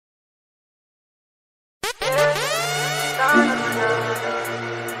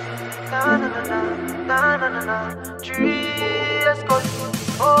What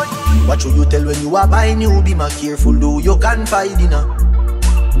should you tell when you are buying you? Be more careful, though you can find dinner.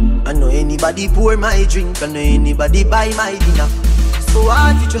 I know anybody pour my drink, I know anybody buy my dinner. So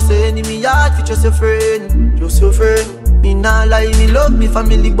hard for just your enemy, hard for just your friend. Just your friend. Me nah lie, me love me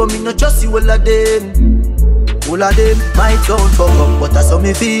family, but me not just you all of them. All of them might sound fuck up, but that's how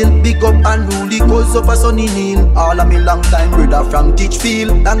me feel. Big up and rule, cause up a sunny kneel. All of me long time brother from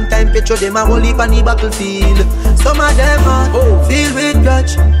Teachfield. Long time picture them a whole heap on the battlefield. Some of them are filled with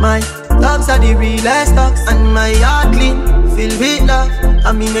grudge. My dogs are the realest dogs, and my heart clean, filled with love.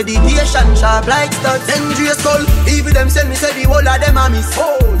 And me meditation sharp like studs. Dangerous skull, even them send me say the whole of them a miss.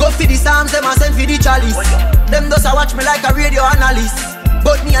 Go for the psalms, them a send for the chalice. Them does a watch me like a radio analyst.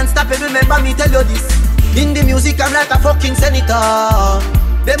 But me unstoppable, remember me tell you this. In the music I'm like a fucking senator.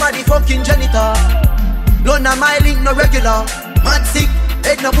 Them are the fucking janitor. None of my link no regular. Mad sick,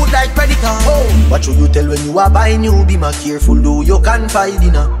 head no good like predator. What should you tell when you are buying you? Be more careful, though you can find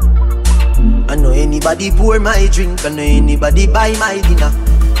dinner. I know anybody pour my drink, I know anybody buy my dinner.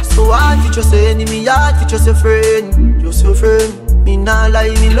 So hard for just your enemy, hard for just your friend. Just your friend. Me nah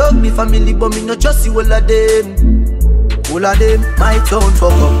lie, me love me family, but me not just you all of them. All of them might sound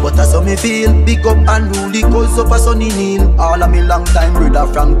fuck up, but that's how me feel. Big up and rule, cause up a sunny kneel. All of me long time brother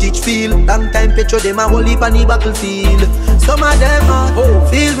from Teachfield. Long time picture them a whole heap on the battlefield. Some of them are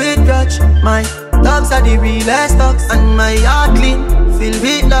filled with grudge. My dogs are the realest dogs, and my heart clean, filled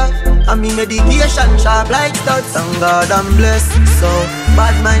with love. And me meditation sharp like studs. Thank God I'm blessed, so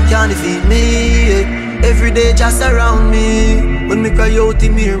bad mind can't defeat me. Every day just around me. When me cry out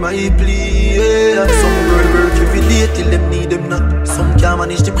in hear my plea. Some girl work every day till them need them not. Some can't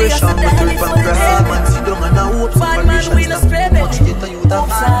manage the pressure, but help and cry. Man sit down and I hope some conditions stop. Much get a youth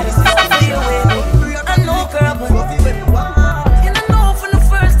and I know girl, but you know from the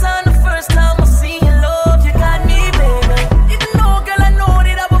first time I see your love, you got me, baby. Even though, girl, I know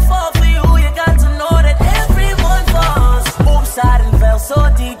that I will fall for you. You got to know that everyone falls. Oops, I done fell so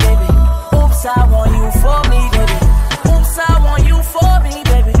deep, baby. Oops, I want you for me, baby. Oops, I want you for me,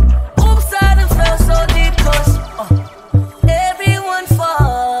 baby. Oops, I done fell so deep, cause everyone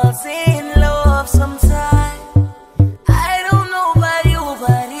falls in love sometime. I don't know about you,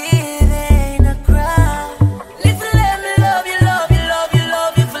 but it ain't a crime. If you let me love you, love you, love you,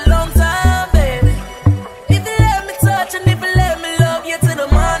 love you for a long time, baby. If you let me touch and if you let me love you to the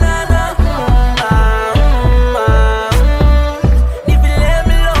morning.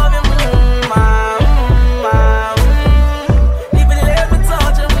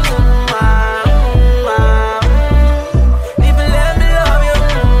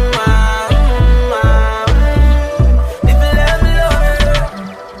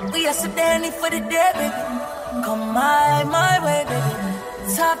 For the day, baby. Come my way,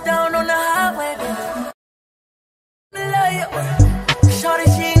 baby. Top down on the highway, baby. Love you. Shorty,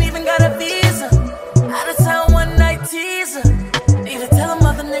 she ain't even got a visa. Out of town one night teaser. Need to tell them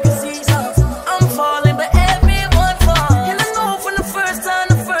other niggas he's off. I'm falling, but everyone falls. And I know from the first time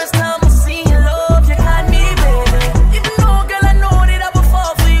I see your love, you got me, baby. Even though, girl, I know that I will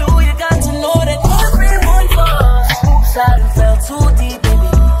fall for you. You got to know that everyone falls. Oops, I done fell too deep, baby.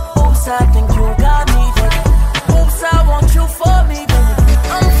 Oops, I think you got me, baby. Oops, I want you for me, baby.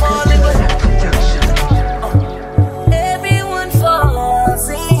 I'm falling, but everyone falls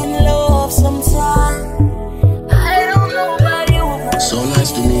in love sometime. I don't know about you, but so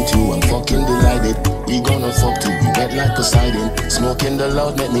nice to meet you, I'm fucking delighted. We gonna fuck till we wet like Poseidon. Smoking the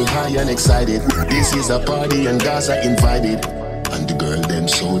loud make me high and excited. This is a party and guys are invited. And the girl them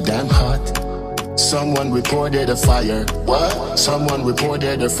so damn hot. Someone reported a fire. What? Someone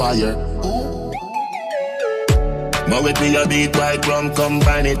reported a fire. More with me a beat, white rum,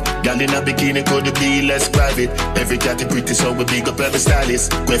 combine it. Girl in a bikini could be less private. Every cat is pretty, so we big up every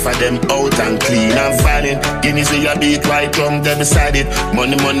stylist. Go for them out and clean and violent. Guineas with a beat, white rum, they beside it.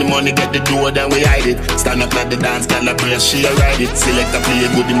 Money, money, money, get the door, then we hide it. Stand up like the dance, girl a brace, she a ride it. Select a play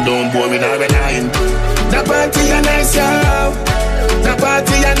good, him down, boring or relying. The party a nice, yo. The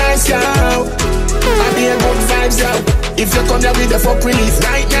party a nice, yo. I be a good vibes, yo. If you come here with the fuck relief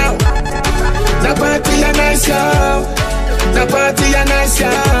right now. The party a nice, yo. The party a nice, yo. I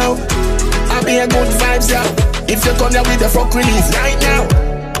be a good vibes, yo. If you come here with the fuck relief right now.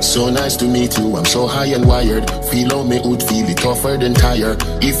 So nice to meet you, I'm so high and wired. Feel how me would feel it tougher than tire.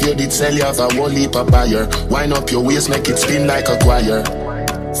 If you did sell, you have a whole heap of buyer. Wind up your waist, make it spin like a choir.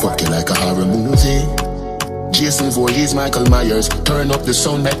 Fuck you like a horror movie. Jason Voorhees, Michael Myers. Turn up the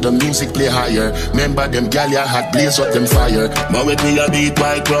sound, make the music play higher. Remember them gal ya hot, blaze up them fire. But with me a beat,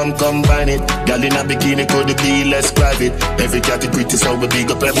 white rum, combine it. Gal in a bikini could be less private. Every cat is pretty, so we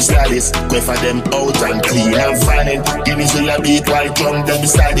big up every stylist. Go for them out and clean and fine it. Give me a beat, white rum, then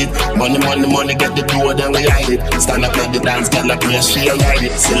beside it. Money, money, money, get the door, then we hide it. Stand up like the dance, gal a play, she a ride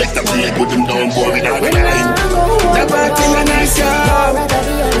it. Select a play, put them down, boring out the line. The party a nice, yo.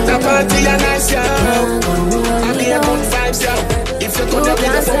 The party a nice, yo. I be a good vibes, yo. If you could have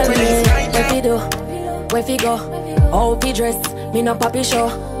been a fuck release right now. Where fi do, where fi go, how fi dress, me no papi show.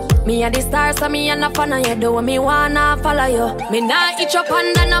 Me a the star, so me a no fan of you. Do me wanna follow you. Me nah itch up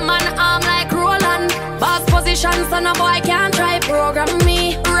under no man arm like Roland. Boss position, so no boy can't try program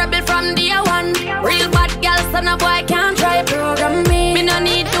me. Rebel from day one. Real bad girl, so no boy can't try program me. Me no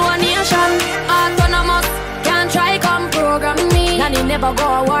need donation. Autonomous, can't try come program me. Nanny never go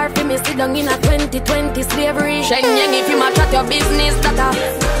a war for me. Sit down in a 2020 slavery. Shenyang if you match at your business data.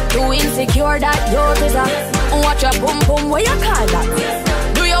 Too insecure that yours is a. Watch your boom boom, what you call that?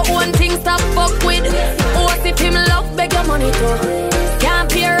 Your own thing, stop fuck with. What if him love beg your money too?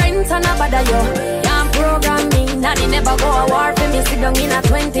 Can't pay rent and a bother you. Can't program me. Nanny never go a war for me. Sit down in a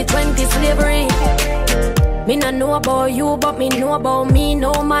 2020 slavery. Me no know about you, but me know about me.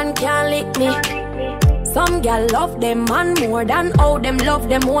 No man can lick me. Some gal love them man more than how them love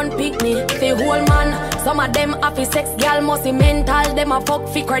them won't pick me. Fi whole man, some of them happy sex gal must be mental. Them a fuck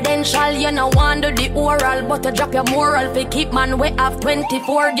fi credential. You no want do the oral, but to drop your moral fi keep man way have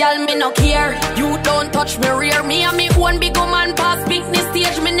 24 gal. Me no care. You don't touch me rear. Me and me one big man pass picnic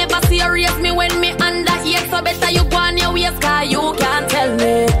stage. Me never serious me when me under here. So better you go on your ways, cause you can't tell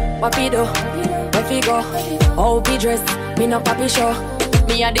me what fi do, where fi go, how fi dress. Me no papi show.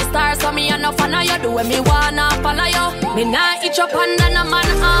 Me a the star, so me a no fan of you. Do when me wanna follow you. Me nah itch up under no man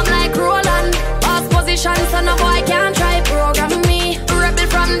arm like Roland. Boss position, so no boy can't try program me. Rebel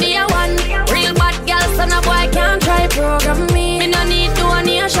from day one. Real bad girl, so no boy can't try program me. Me no need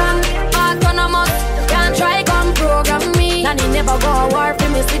donation. Autonomous, can't try come program me. Nanny never go a war for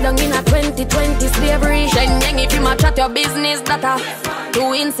me. Sit down in a 2020 slavery. Shenyang if you match at your business data.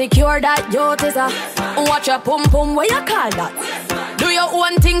 Too insecure that youth is a. Watch your pum pum, what you call that? Do your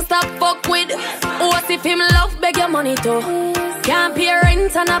own thing, stop fuck with. What if him love beg your money too? Can't pay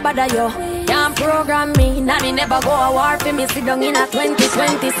rent and a bother you. Can't program me. Nanny never go a war for me. Sit down in a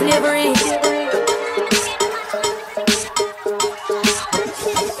 2020 slavery.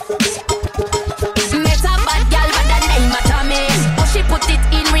 Met a bad gal by the name of Tommy. Oh, she put it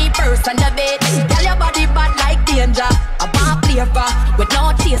in reverse on the bed. Tell your body bad like danger. A bomb flavor with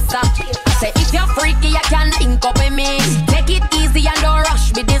no chaser. Say if you're freaky, you can link up with me. Take it easy and don't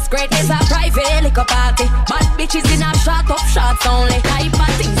rush me. This great is a private liquor party. Bad bitches in a shot up shots only. Type of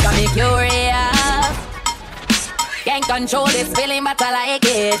things can make you real. Can't control this feeling, but I like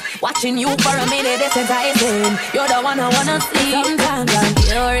it. Watching you for a minute, it's enticing. You're the one I wanna see. Sometimes I'm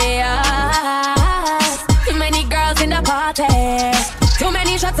curious. Too many girls in the party. Too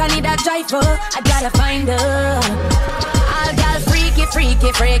many shots, I need a driver. I gotta find her. All gal freaky,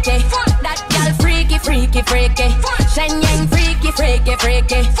 freaky, freaky. That gal freaky, freaky, freaky. Shenyang freaky, freaky,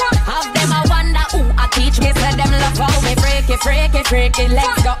 freaky. Have them I wonder who I teach me. Say them love how me freaky, freaky, freaky.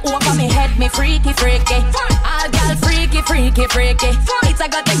 Legs go over me head, me freaky, freaky. All gal freaky, freaky, freaky. It's a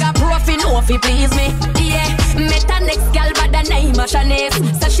gotta take a profi, no fi please me. Yeah, met a next gal by the name of Shanice.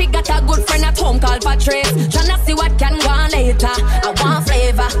 So she got a good friend at home called Patrice. Tryna see what can go on later. I want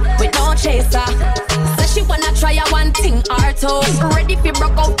flavor with no chaser. So she wanna try a one thing or two. Ready fi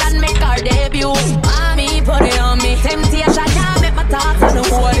broke out and make her debut. Mommy, put it on me. Temptation can't make my thoughts on the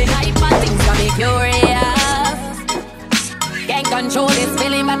whole. The hype and things got me curious. Can't control this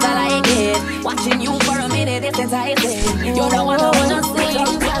feeling, but I like it. Watching you for a minute, it's enticing. You're the one I wanna see.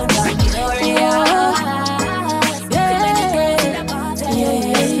 I'm curious.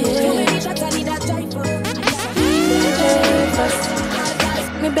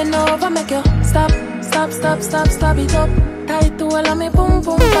 Me bend over, make you stop, stop, stop, stop, stop it up. Tight to all of me, boom,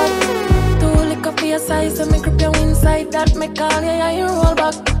 boom, back. Too liquor for your size, so me grip you inside. That me call you, you roll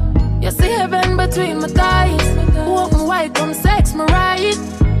back. You see heaven between my thighs. Open wide, come sex me right.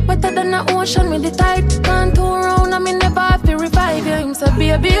 Wetter than the ocean with the tide. Can't turn around, and me never have to revive you. Him say,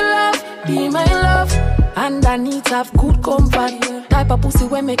 baby love, be my love. Underneath have good comfort. Type of pussy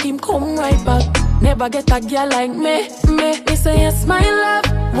when make him come right back. Never get a girl like me. Me say yes, my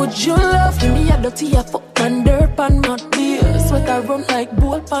love. Would you love me? A dirty a fuck and dirt and mud. Be sweat I run like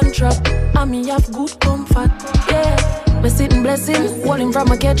bull pan trap. And me have good comfort. Yeah. Me sitting blessing, hold him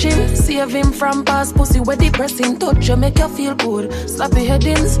from a catching. Save him from past pussy where depressing. Touch you make you feel good. Slappy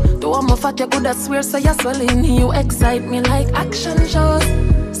headings. Though I'm a fat, you could have swear so you're swelling. You excite me like action shows.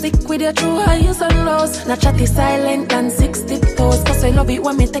 Stick with your true highs and lows. Not chatty silent and 60 toes. Cause I love it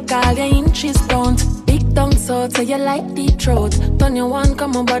when me take all your inches down. Big tongue so tell you like deep throat. Turn your one,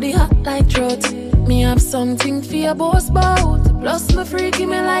 come on body hot like throat. Me have something for your boss bout. Plus me freaky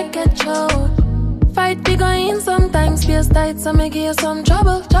me like a chow. Fight big in sometimes space tight. So me give you some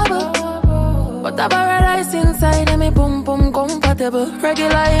trouble. But I paradise inside and me boom comfortable.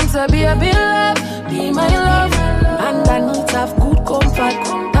 Regular him so be a bit love. Be my love. And I need to have good comfort.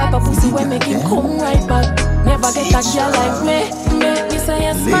 Type of pussy when make him come right back. Never get a girl like me. Make me say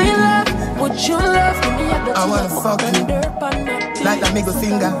yes my love. Would you love me? I wanna fuck you like that middle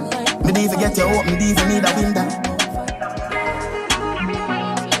finger. Me need to get you open, me even need a window.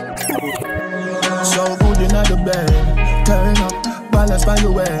 So good in the bed. Turn up, balance by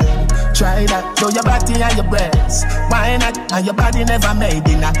your way. Try that, show your body and your breasts. Why not? And your body never made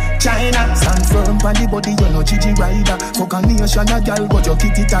in a China. Stand firm on the body, you know Gigi rider. Fuck a nation, a girl, but your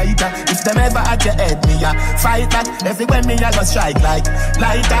kitty tighter. If them ever at your head, me a fight that. Everywhere me a go strike like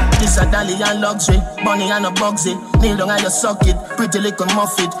lighter. This a dolly and luxury, money and a bugsy. Kneel down and you suck it, pretty little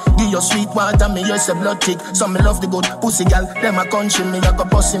muffet. Give your sweet water, me use a blood tick. So me love the good pussy gal, them a country me. I go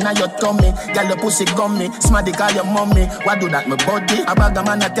bustin' on your tummy, gal your pussy gummy. Smarty call your mommy, why do that my body? A bag of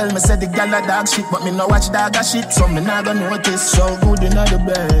man a tell me say the gal a dog shit, but me no watch dog a shit, so me not gonna notice. So good in the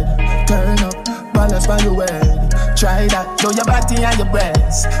bed, turn up, balance by your way. Try that, show your body and your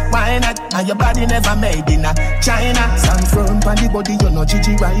breasts. Why not? And your body never made in a China. Stand firm on the body, you know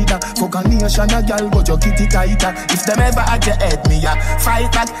Gigi rider. Fuck a nation, a girl, but your kitty tighter. If them ever at your head, me a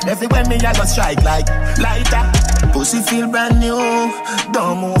fight back. Everywhere me a go strike like lighter. Pussy feel brand new.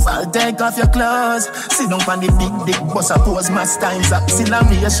 Don't move, I'll take off your clothes. Sit down on the big dick, bust a pose. Mass times up,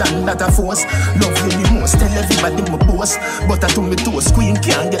 acceleration that a force. Love you the most, tell everybody my boss. But I to me toes, queen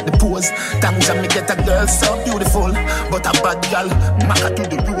can't get the pose. Times I me get a girl so beautiful, but a bad girl, maca to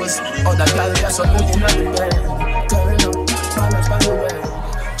the rose. Other girl, that's so good in the bed. Turn up, balance by the way.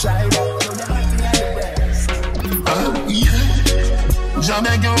 Try that, show your body and your breasts. Yeah. Jah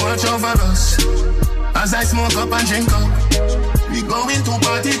beg you watch over us as I smoke up and drink up. We going to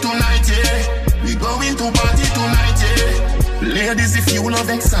party tonight, yeah. We going to party tonight, yeah. Ladies, if you love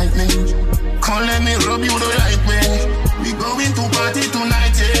excitement, come let me rub you the right way. We going to party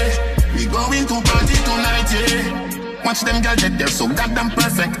tonight, yeah. We going to party tonight, yeah. Watch them girls get there so goddamn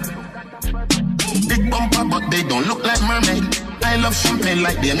perfect. Big bumper, but they don't look like mermaid. I love champagne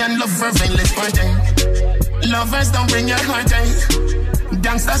like them and love vervain, let's party. Lovers don't bring your heartache.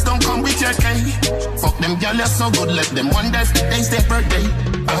 Gangsters don't come with your cake. Fuck them girls, you're so good, let them wonder if today's their birthday.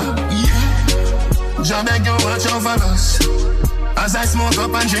 Yeah. Jah beg you watch over us as I smoke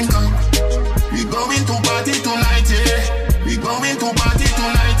up and drink up. We going to party tonight, yeah. We going to party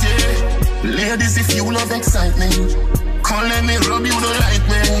tonight, yeah. Ladies, if you love excitement, come let me rub you the right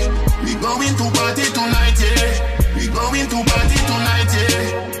way. We going to party tonight, yeah. We going to party tonight,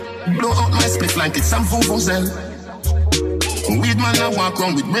 yeah. Blow out my spliff like it's some vuvuzela. Weed man, I walk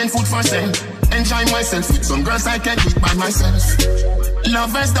around with brain food for sale. Enjoy myself with some girls I can't eat by myself.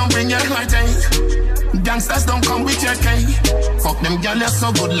 Lovers don't bring your heartache. Gangsters don't come with your cake. Fuck them girls, you're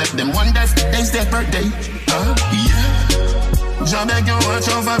so good, let them wonder if today's their birthday. Yeah. Jah beg you watch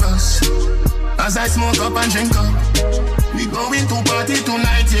over us as I smoke up and drink up. We going to party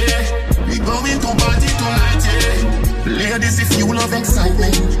tonight, yeah. We going to party tonight, yeah. Ladies, if you love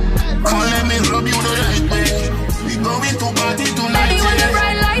excitement, come let me rub you the right way. We going to party tonight, baby, when the yeah.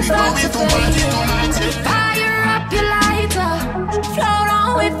 bright lights We going to party tonight, yeah. fire up your lighter, float on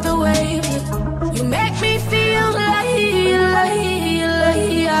with the waves. You make me feel like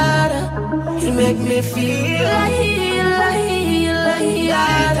you make me feel like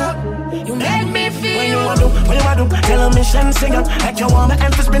you make me feel. What you wanna do? Tell me Shensea, like you want my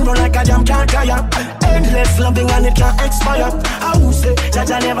emphasis spin roll like a jam can't tire. Endless loving and it can't expire. I will say,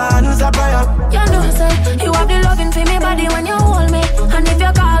 Jaja never answer prayer. You know, say, you have the loving for me body when you hold me. And if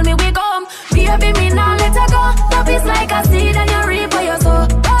you call me, we come. Baby, me now let her go. Love is like a seed and you reap what you sow.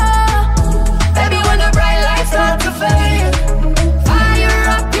 Oh, baby, when the bright lights start to fade, fire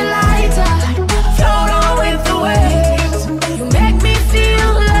up your lighter, float on with the waves. You make me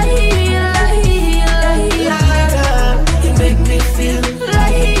feel like you make me feel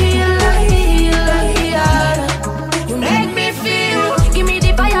like you make me feel. Give me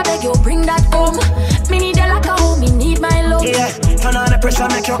the fire, beg you, bring that home. Me need a like a home, me need my love. Yeah, turn on the pressure,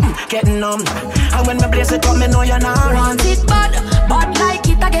 make you getting numb. And when me blaze it up, me know you're not want it bad, but like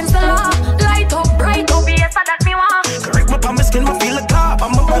it against the law. Light up, bright up, yes, that me want.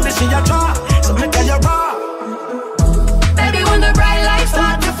 she a draw, so make her raw. Baby, when the bright lights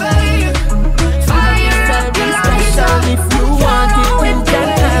start to fade, fire up the lights up. If you want it, you can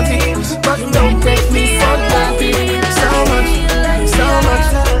have it, but don't take me for granted.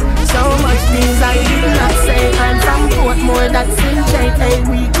 So much means I did not say. I'm from Portmore, that's in St. Hey,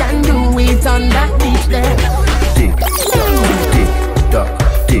 we can do it on that beach there. Tick, tock,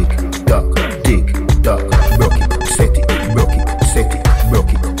 tick, tock, tick, tock, broke it, set it, broke it, set it,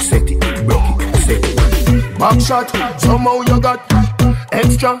 broke it, set it, broke it, set it. Back shot, somehow you got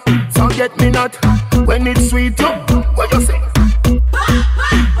extra, forget me not. When it's sweet, yo, what you say?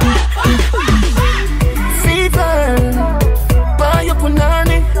 Fever, buy your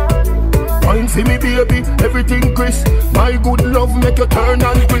punani. Wine for me baby, everything crisp. My good love make you turn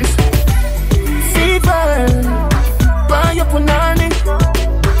and twist. Fever, buy your punani.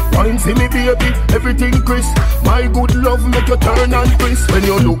 Wine for me baby, everything crisp. My good love make you turn and twist. When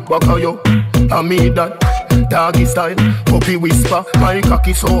you look back at you, I made that doggy style, puppy whisper. My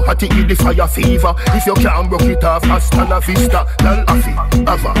cocky so hot it give the fire fever. If you can't broke it off, hasta la vista. Lal afi,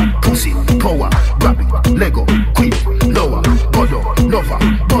 ava, pussy, power, grab it, Lego, quick, lower, godo, lover,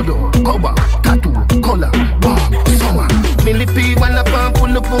 godo, cover, tattoo, color, warm, summer. Millipede, wanna pump,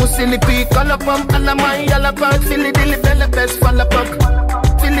 pull up, silly pea, color pump, alla my yellow pump, silly dilly bella best, fall apart.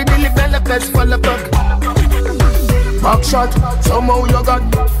 Silly dilly bella best, fall apart. Back shot, somehow you got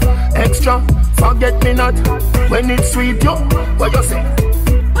extra, forget me not. When it's sweet, yo, what you say?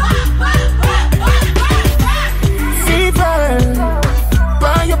 Fever,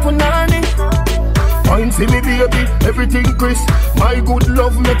 buy your punani. Wine for me baby, everything crisp. My good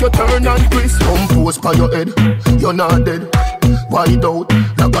love make you turn and twist. Compose by your head, you're not dead. Wide out,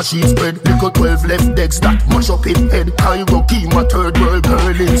 like a sheet spread. Little 12 left decks that mash up in head. Cairo keep my third world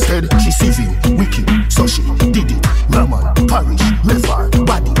girl instead. She civil, wicked, so she did it. Raman, parish, river,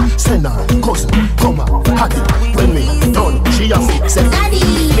 body, senna, cousin, come on, had it. When me done, she a fix it.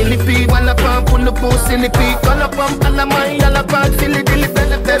 Millipede, wanna pump, pull the post, silly pea, color pump, alla my yellow pants, silly dilly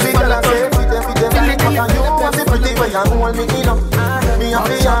belly belly, color pump. Silly dilly belly, pretty way I hold me in up. Me a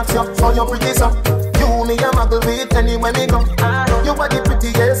be ask you, so you pretty so. You me a muggle with anywhere me go. You are the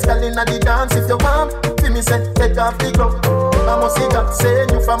prettiest girl inna the dance. If you want, feel me say take off the glove. I must see God say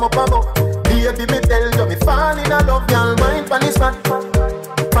you from up above. Baby me tell you me fall in love. Y'all mind pon this fat,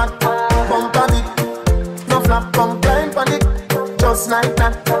 fat, bump on it. No flap, come climb pon it. Just like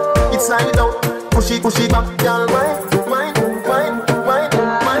that, it's slide out. Push it back, y'all mind, mind, mind, mind,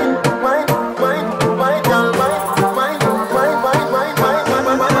 mind, mind, mind, mind, y'all mind, mind, mind, mind, mind, mind,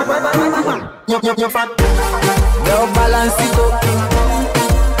 mind, mind. You're fat. Yo, balance it up.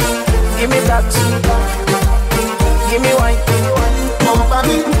 Give me that. Give me wine. Bump on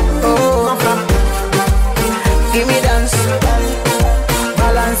it. Oh, no flap. Give me dance.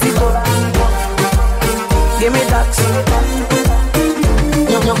 Balance it up. Give me that.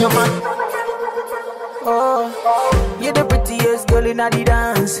 You're fat. Oh, you're the prettiest girl in the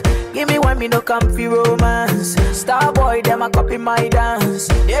dance. Give me one, me no comfy romance. Star boy, them a copy my dance.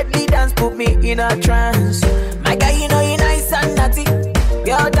 Deadly dance put me in a trance. My guy, you know you nice and naughty.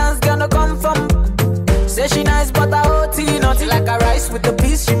 Girl dance gonna come from. Say she nice but I OT naughty. Like a rice with the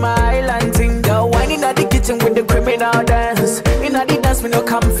peas, she my island thing. Girl wine in the kitchen with the criminal dance. In the dance, me no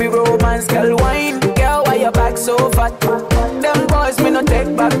comfy romance. Girl wine, girl why your back so fat? Them boys me no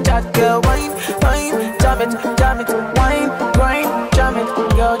take back chat. Girl wine, wine, jam it, wine, grind, jam it.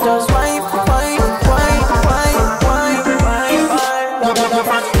 Girl just wine, wine, wine, wine, wine, wine,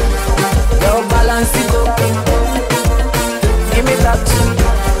 wine. Girl balance it up. Give me that.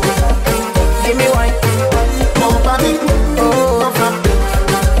 Give me wine. Bump on it. Oh,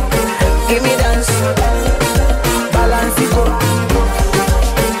 give me dance. Balance it up.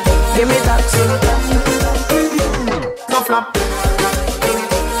 Give me that. No flap.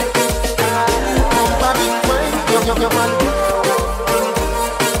 Bump on it, wine. You're fat.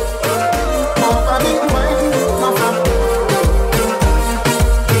 Bump on it, wine. No flap.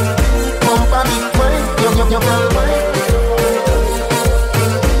 Bump on it, wine. You're fat, wine.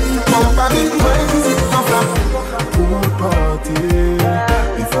 Bump on it, wine. No flap. Pool party.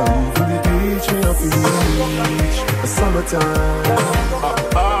 If I leave for the beach, me up in the beach. The summertime.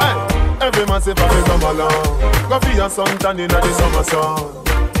 Every man say papi come along. Go for your suntan in the summer sun.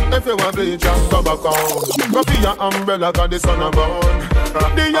 If you want bleach and go back on. Go for your umbrella cause the sun a burn.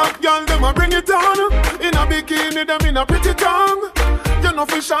 The young girl them a bring it on. In a bikini them in a pretty tongue. You know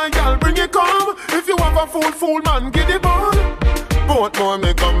for shy girl bring it come. If you have a fool man give it ball. Both more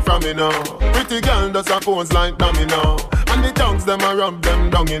may come from me now. Pretty girl does a pose like dummy now. And the tongues them a rub them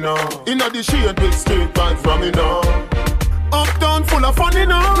down you know. In a the shade with straight vibes from me now. Uptown full of fun, you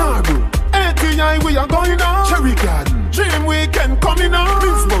know. eye, we are going on. Cherry Garden, Dream Weekend coming on.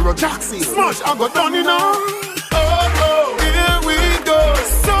 Minsboro, Jackson, Smash, I got done, you know. Oh, here we go.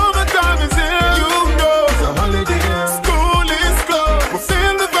 Summertime is here, you know. It's a holiday. School is closed. We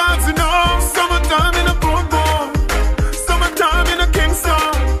feel the vibes, you know. Summertime in a boom boom. Summertime in a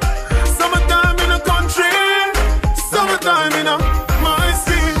Kingston. Summertime in a country. Summertime in a my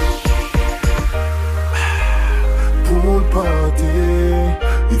city. Pool party.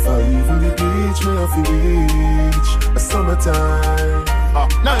 If I even the beach, me I feel reach. A summertime.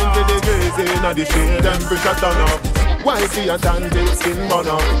 90 degrees in the shade, temperature turn up. Why see a tan till skin burn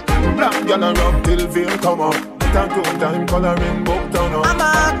up? Black girl a rub till veil come up. Tattoo time coloring book turn up. Man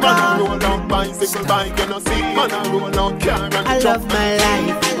a roll out bicycle bike, you know see. Man a roll out car and I love my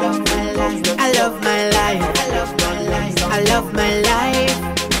life. I love my life. I love my life.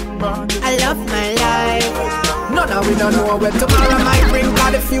 I love my life. None of we don't know where tomorrow might bring,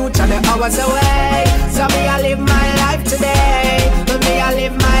 cause the future the hours away. So me I live my life today. Me I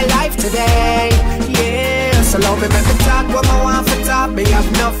live my life today. Yeah, so love me make me talk what I want for talk. Me have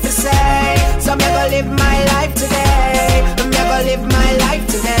enough to say. So me go live my life today. Me go live my life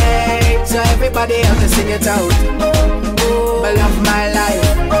today. So everybody have to sing it out. Me love my life.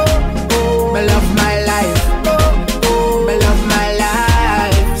 Me love my life. Me love my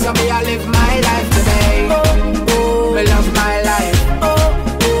life. So me I live my life today. Me love my life.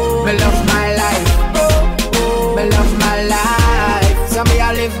 Me love my life. Me love my life. So me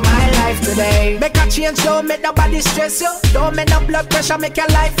I live my life today. Make a change, don't make nobody stress you. Don't make no blood pressure, make your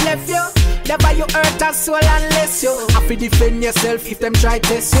life left you. Never you hurt a soul unless you have to defend yourself if them try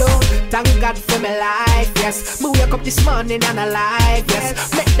test you. Thank God for my life, yes. Me wake up this morning and alive,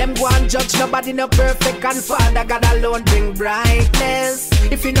 yes. Make them go and judge, nobody no perfect. And Father God alone bring brightness.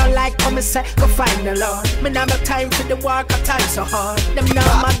 If you don't like what me say, go find the Lord. Me not have time for the work, I time so hard. Them not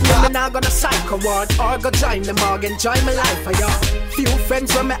mad, me not gonna psycho ward. Or go join them or enjoy my life for y'all. Few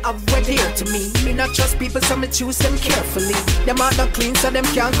friends when me have were dear to me. Me not trust people so me choose them carefully. Them are not clean so them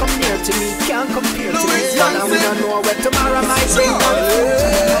can't come near to me. Can't compare to me. Now we don't know where tomorrow might bring.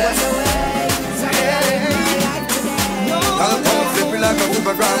 I'll flip it like a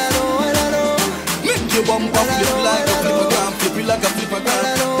flippergram. Make your bum flip like a flippergram. Flip it like a flippergram.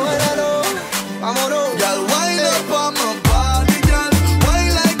 Girl, wind up on my body, girl.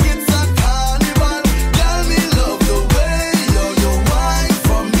 Wine like it's a carnival. Girl, me love the way you wine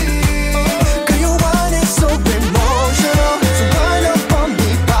for me. Girl, your wine is so emotional. So wind up on me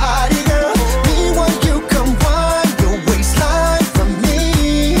body, girl. Me want you come wind your waistline for me.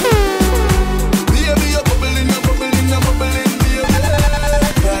 Baby, you're bubbling, baby.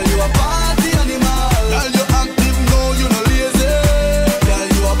 Girl, you a party animal. Girl, you active, no, you no lazy. Girl,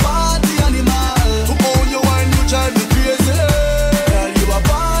 you a party animal. To own your wine, you drive me crazy. Girl, you a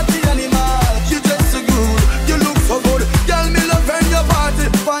party animal. You just so good, you look so good. Girl, me love when your party.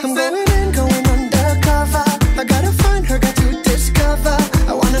 I'm going in, going undercover. I gotta find her, got to discover.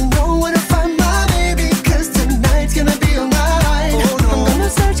 I wanna know where to find my baby, cause tonight's gonna be all night. I'm gonna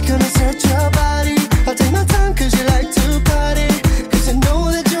search your body. I'll take my time cause you like to party. Cause I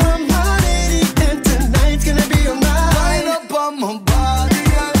know that you're my lady, and tonight's gonna be all night. Wind up on my body,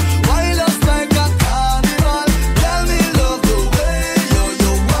 girl. Wind up like a carnival. Girl, me love the way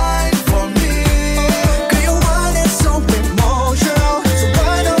you wine for me. Girl, your wine is so emotional. So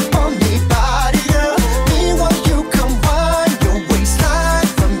wind up on me body, girl. Me want you come wind your waistline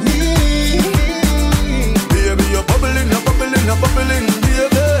for me. Baby, you're bubbling, baby.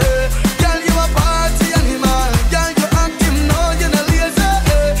 Girl, you a party animal. Girl, you active, no, you no lazy.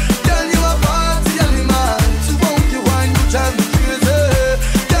 Girl, you a party animal. So won't you wine, you drive me crazy.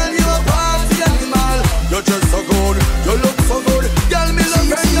 Girl, you a party animal. You're just so good, you look so good. Girl, me love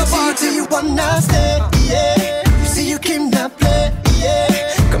when you party. You wanna stay, yeah. You see you came to play,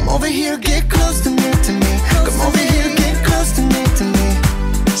 yeah. Come over here, get close to me. Come over here, get close to me.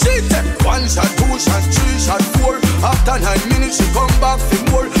 She take 1 shot, 2 shot, 3 shot, 4. After 9 minutes, she come back for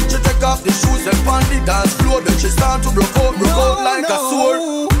more. She take off the shoes and on the dance floor. Then she start to broke out like a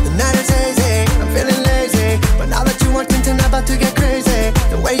sword. The night is hazy, I'm feeling lazy. But now that you are thinking about to get crazy,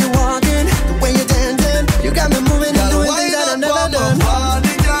 the way you walking, the way you dancing, you got me moving and doing things that I've never done.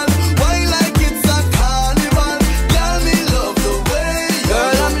 Body, girl, wine like it's a carnival. Girl, me love the way you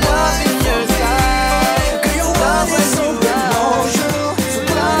I'm loving your style. Girl, your love is so emotional. So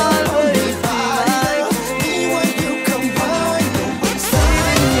wind up on me body, me want you come wind your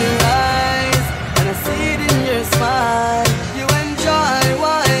waistline. In your eyes, and I see it in your smile. You enjoy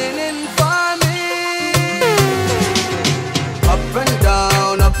whining for me.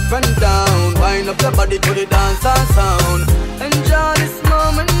 up and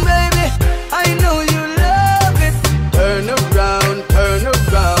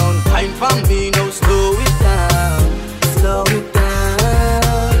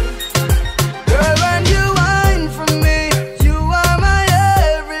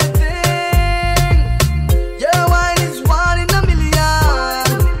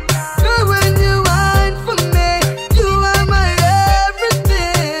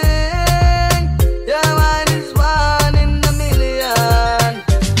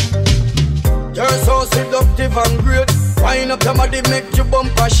Wine up your body, make you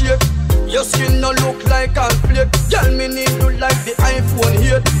bumper shake. Your skin no look like a flake. Girl, me need you like the iPhone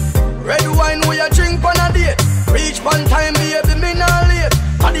 8. Red wine we a drink on a date. Reach one time, baby, me not late.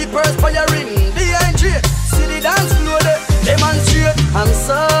 And the purse for your ring, D&J. See the dance floor, demonstrate. I'm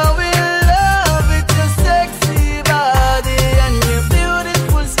so in love with your sexy body and your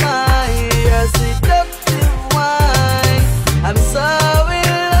beautiful smile, your seductive wine. I'm so in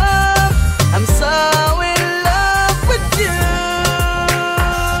love, I'm so in love with you,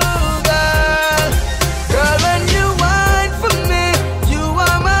 girl. Girl, when you whine for me, you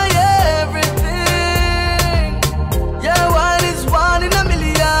are my everything. Your wine is one in a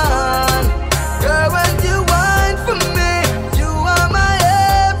million. Girl, when you whine for me, you are my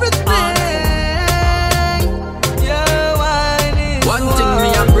everything. Your wine is one thing me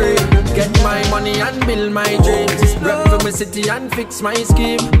a pray, get my money and build my dreams. Rep for my city and fix my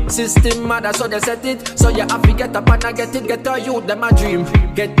scheme. System mother so they set it, so you have to get up and I get it. Get a youth them a dream.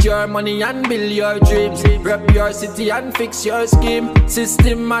 Get your money and build your dreams. Rep your city and fix your scheme.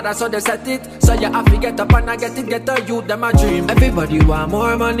 System mother so they set it, so you have to get up and I get it. Get a youth them a dream. Everybody want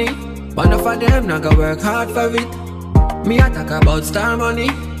more money, one of them not go work hard for it. Me a talk about star money,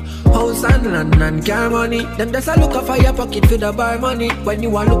 house and land and car money. Them just a look up for your pocket for the bar money. When you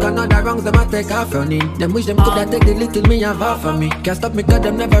a look another wrongs, them a take off running. Them wish them coulda take the little me have half of me. Can't stop me 'cause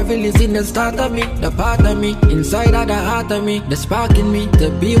them never really seen the start of me. The part of me, inside of the heart of me. The spark in me, to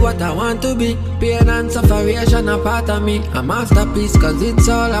be what I want to be. Pain and sufferation a part of me. A masterpiece 'cause it's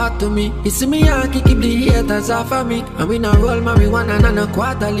all hard to me. You see me Yankee keep the haters off of me. And we not roll marijuana and a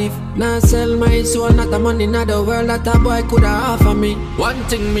quarter leaf. Now sell my soul, not the money, not the world that a boy coulda offer me. One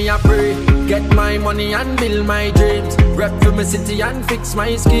thing me a pray, get my money and build my dreams. Rep for my city and fix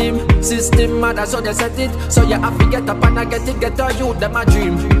my scheme. System mother so they set it, so you have to get up and I get it. Get a youth them a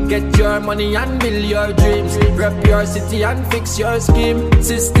dream. Get your money and build your dreams. Rep your city and fix your scheme.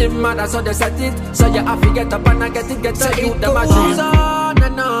 System mother so they set it, so you have to get up and I get it. Get a youth them a dream. On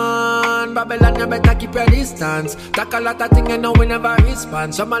and on, Babylon you better keep your distance. Talk a lot of things and now we never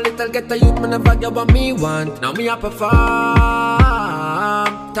respond. Some a little get a youth me never get what me want. Now me a perform.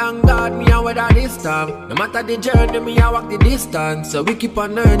 Thank God me a weather this time. No matter the journey, me a walk the distance. So we keep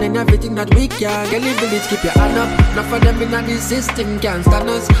on earning everything that we can. Get live village, keep your hand up. Not for them in the system can't stand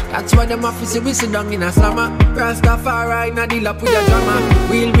us. That's why them office we sit down in a slammer. Rastafari na deal up with the drama.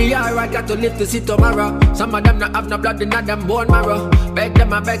 We'll be alright, got to live to see tomorrow. Some of them not have no blood in them bone marrow. Beg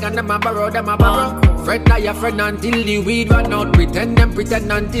them a beg and them a borrow, them a borrow. Friend are your friend until the weed run out. Pretend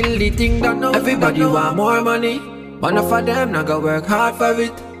until the thing done out. Everybody want more money, one of them not go work hard for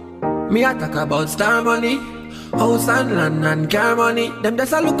it. Me a talk about star money, house and land and car money. Them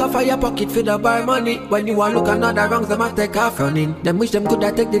just a look up for your pocket for the bar money. When you a look another wrongs, them a take off running. Them wish them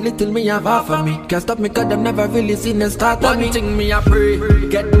coulda take the little me have half of me. Can't stop me 'cause them never really seen the start of me. One thing me a pray,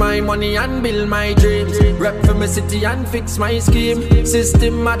 get my money and build my dreams. Rep for my city and fix my scheme.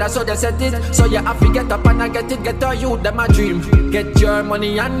 System mother so they set it, so you have to get up and I get it. Get a youth them a dream. Get your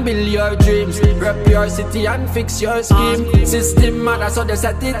money and build your dreams. Rep your city and fix your scheme. System mother so they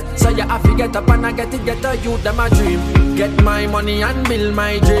set it, so you have to get up and I get it. Get a youth them a dream. Get my money and build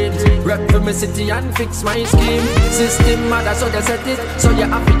my dreams. Rep for my city and fix my scheme. System mother so they set it, so you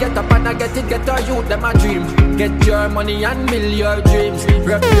have to get up and I get it. Get a youth them a dream. Get your money and build your dreams.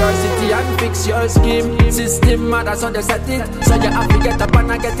 Rep your city and fix your scheme. System mother so they set it, so you have to get up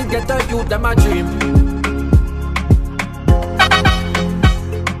and I get it. Get a youth them a dream.